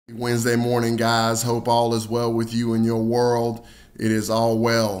Wednesday morning, guys. Hope all is well with you and your world. It is all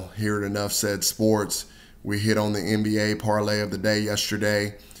well here at Enough Said Sports. We hit on the NBA parlay of the day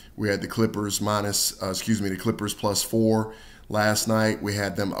yesterday. We had the Clippers the Clippers +4 last night. We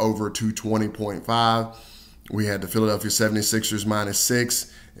had them over 220.5. We had the Philadelphia 76ers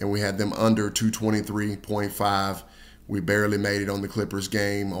 -6, and we had them under 223.5. We barely made it on the Clippers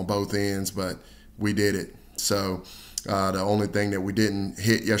game on both ends, but we did it. So the only thing that we didn't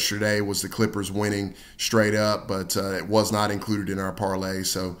hit yesterday was the Clippers winning straight up, but it was not included in our parlay.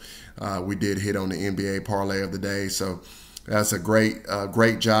 So we did hit on the NBA parlay of the day. So that's a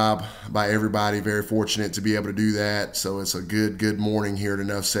great job by everybody. Very fortunate to be able to do that. So it's a good morning here at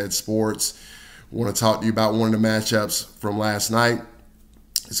Enough Said Sports. I want to talk to you about one of the matchups from last night.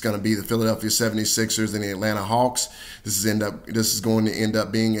 It's going to be the Philadelphia 76ers and the Atlanta Hawks. This is going to end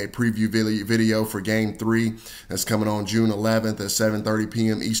up being a preview video for Game 3. That's coming on June 11th at 7:30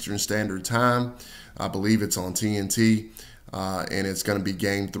 p.m. Eastern Standard Time. I believe it's on TNT, and it's going to be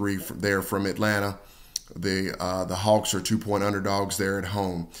Game 3 there from Atlanta. The Hawks are 2-point underdogs there at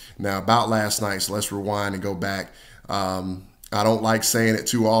home. Now, about last night, so let's rewind and go back. I don't like saying it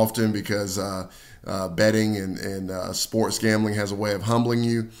too often because betting and sports gambling has a way of humbling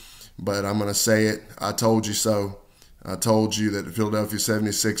you, but I'm going to say it. I told you so. I told you that the Philadelphia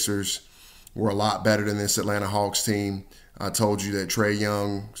 76ers were a lot better than this Atlanta Hawks team. I told you that Trae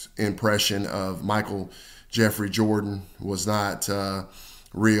Young's impression of Michael Jeffrey Jordan was not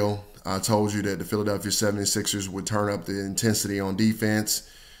real. I told you that the Philadelphia 76ers would turn up the intensity on defense,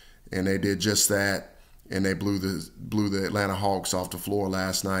 and they did just that. And they blew the Atlanta Hawks off the floor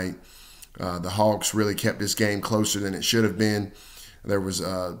last night. The Hawks really kept this game closer than it should have been. There was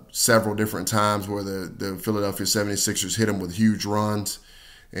several different times where the Philadelphia 76ers hit them with huge runs,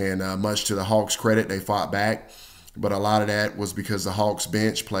 and much to the Hawks' credit, they fought back. But a lot of that was because the Hawks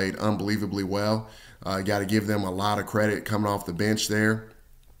bench played unbelievably well. You got to give them a lot of credit coming off the bench there.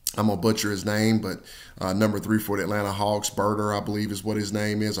 I'm going to butcher his name, but number 3 for the Atlanta Hawks, Berter, I believe is what his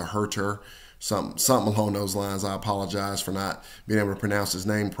name is, or Herter. Something along those lines. I apologize for not being able to pronounce his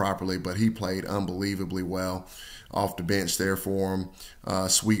name properly, but he played unbelievably well off the bench there for him.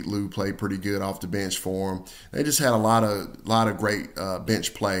 Sweet Lou played pretty good off the bench for him. They just had a lot of great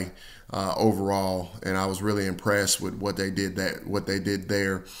bench play overall, and I was really impressed with what they did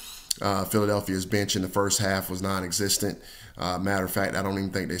there. Philadelphia's bench in the first half was non-existent. Matter of fact, I don't even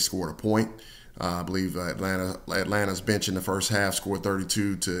think they scored a point. I believe Atlanta's bench in the first half scored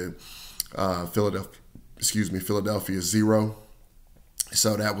 32 to Philadelphia 0.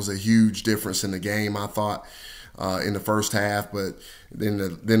 So that was a huge difference in the game, I thought, in the first half. But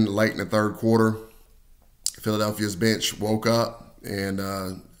then late in the third quarter, Philadelphia's bench woke up and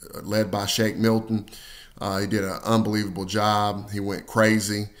led by Shake Milton. He did an unbelievable job. He went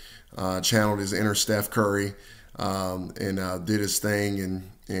crazy, channeled his inner Steph Curry, and did his thing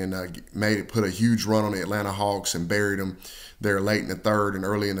and put a huge run on the Atlanta Hawks and buried them there late in the third and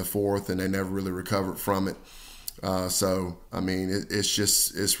early in the fourth, and they never really recovered from it. So, I mean,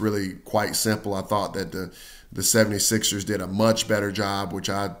 it's really quite simple. I thought that the 76ers did a much better job, which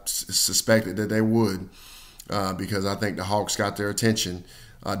I suspected that they would, because I think the Hawks got their attention.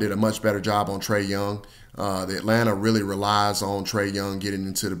 Did a much better job on Trae Young. The Atlanta really relies on Trae Young getting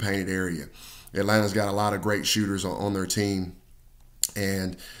into the painted area. Atlanta's got a lot of great shooters on their team.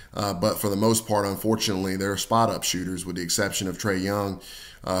 And but for the most part, unfortunately, they're spot-up shooters, with the exception of Trae Young,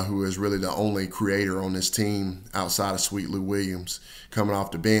 who is really the only creator on this team outside of Sweet Lou Williams coming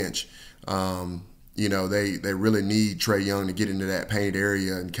off the bench. They really need Trae Young to get into that painted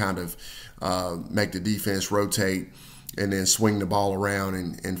area and kind of make the defense rotate and then swing the ball around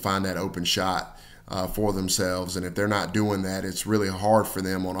and find that open shot for themselves. And if they're not doing that, it's really hard for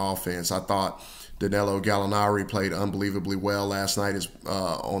them on offense. I thought Danilo Gallinari played unbelievably well last night,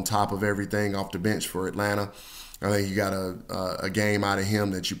 on top of everything off the bench for Atlanta. I think you got a game out of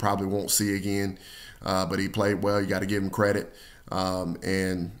him that you probably won't see again, but he played well. You got to give him credit.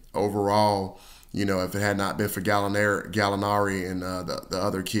 And overall, if it had not been for Gallinari and the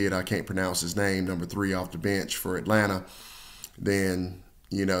other kid, I can't pronounce his name, number 3 off the bench for Atlanta, then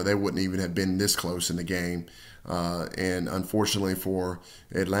they wouldn't even have been this close in the game. And unfortunately for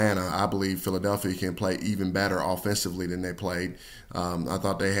Atlanta, I believe Philadelphia can play even better offensively than they played. I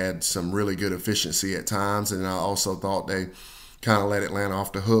thought they had some really good efficiency at times, and I also thought they kind of let Atlanta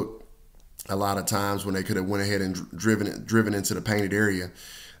off the hook a lot of times when they could have went ahead and driven into the painted area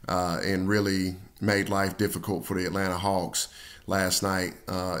and really made life difficult for the Atlanta Hawks last night.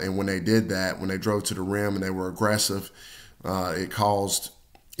 And when they did that, when they drove to the rim and they were aggressive, it caused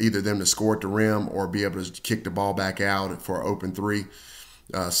either them to score at the rim or be able to kick the ball back out for an open three.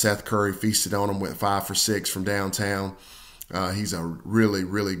 Seth Curry feasted on him, went 5 for 6 from downtown. He's a really,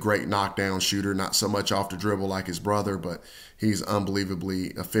 really great knockdown shooter, not so much off the dribble like his brother, but he's unbelievably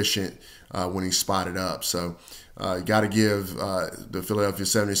efficient when he's spotted up. So you got to give the Philadelphia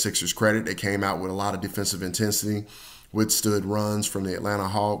 76ers credit. They came out with a lot of defensive intensity, withstood runs from the Atlanta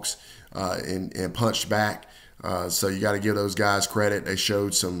Hawks, and punched back. So you got to give those guys credit. They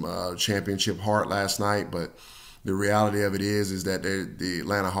showed some championship heart last night, but the reality of it is that the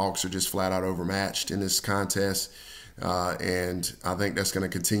Atlanta Hawks are just flat out overmatched in this contest. And I think that's going to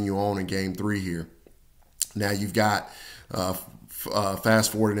continue on in Game 3 here. Now you've got,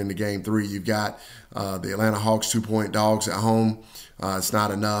 fast forwarding into Game 3, you've got the Atlanta Hawks 2-point dogs at home. It's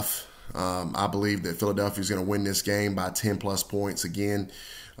not enough. I believe that Philadelphia is going to win this game by 10-plus points again,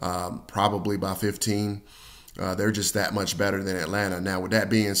 probably by 15. They're just that much better than Atlanta. Now, with that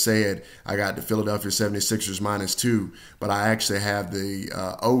being said, I got the Philadelphia 76ers -2, but I actually have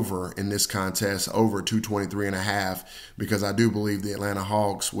the over in this contest, over 223.5, because I do believe the Atlanta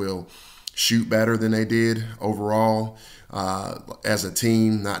Hawks will shoot better than they did overall as a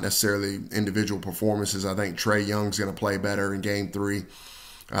team, not necessarily individual performances. I think Trae Young's going to play better in Game 3.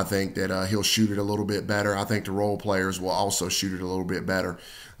 I think that he'll shoot it a little bit better. I think the role players will also shoot it a little bit better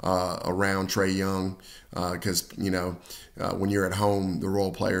around Trae Young because, when you're at home, the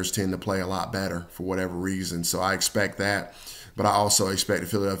role players tend to play a lot better for whatever reason. So I expect that. But I also expect the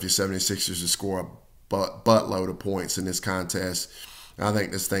Philadelphia 76ers to score a buttload of points in this contest. I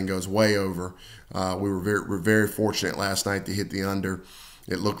think this thing goes way over. We were very fortunate last night to hit the under.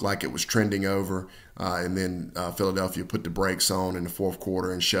 It looked like it was trending over, and then Philadelphia put the brakes on in the fourth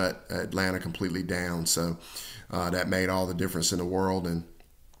quarter and shut Atlanta completely down. So that made all the difference in the world, and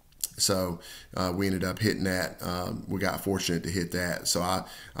so we ended up hitting that. We got fortunate to hit that. So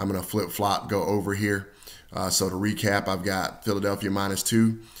I'm going to flip-flop, go over here. So to recap, I've got Philadelphia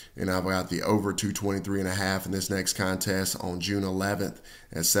 -2, and I've got the over 223.5 in this next contest on June 11th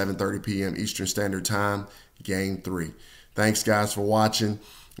at 7:30 p.m. Eastern Standard Time, Game 3. Thanks, guys, for watching.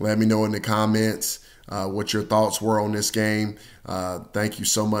 Let me know in the comments what your thoughts were on this game. Thank you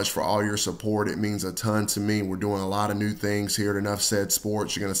so much for all your support. It means a ton to me. We're doing a lot of new things here at Enough Said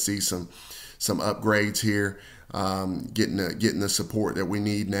Sports. You're going to see some upgrades here, getting the support that we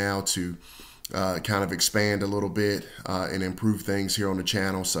need now to kind of expand a little bit and improve things here on the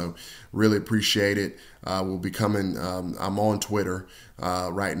channel. So really appreciate it. We'll be coming. I'm on Twitter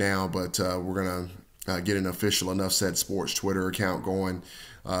right now, but we're going to get an official Enough Said Sports Twitter account going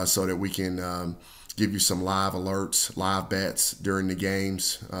so that we can give you some live alerts, live bets during the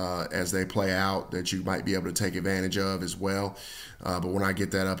games as they play out that you might be able to take advantage of as well. But when I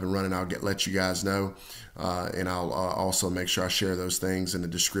get that up and running, I'll let you guys know. And I'll also make sure I share those things in the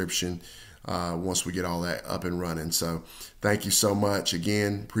description once we get all that up and running. So thank you so much.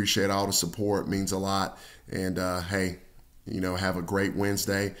 Again, appreciate all the support. It means a lot. And hey, have a great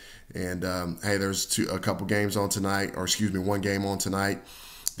Wednesday. And hey, there's a couple games on tonight, or excuse me, one game on tonight.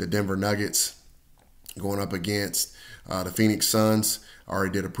 The Denver Nuggets going up against the Phoenix Suns. I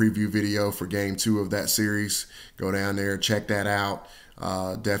already did a preview video for Game 2 of that series. Go down there, check that out.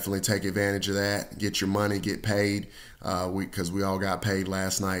 Definitely take advantage of that. Get your money, get paid, because we all got paid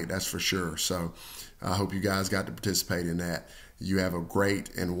last night, that's for sure. So I hope you guys got to participate in that. You have a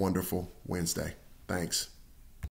great and wonderful Wednesday. Thanks.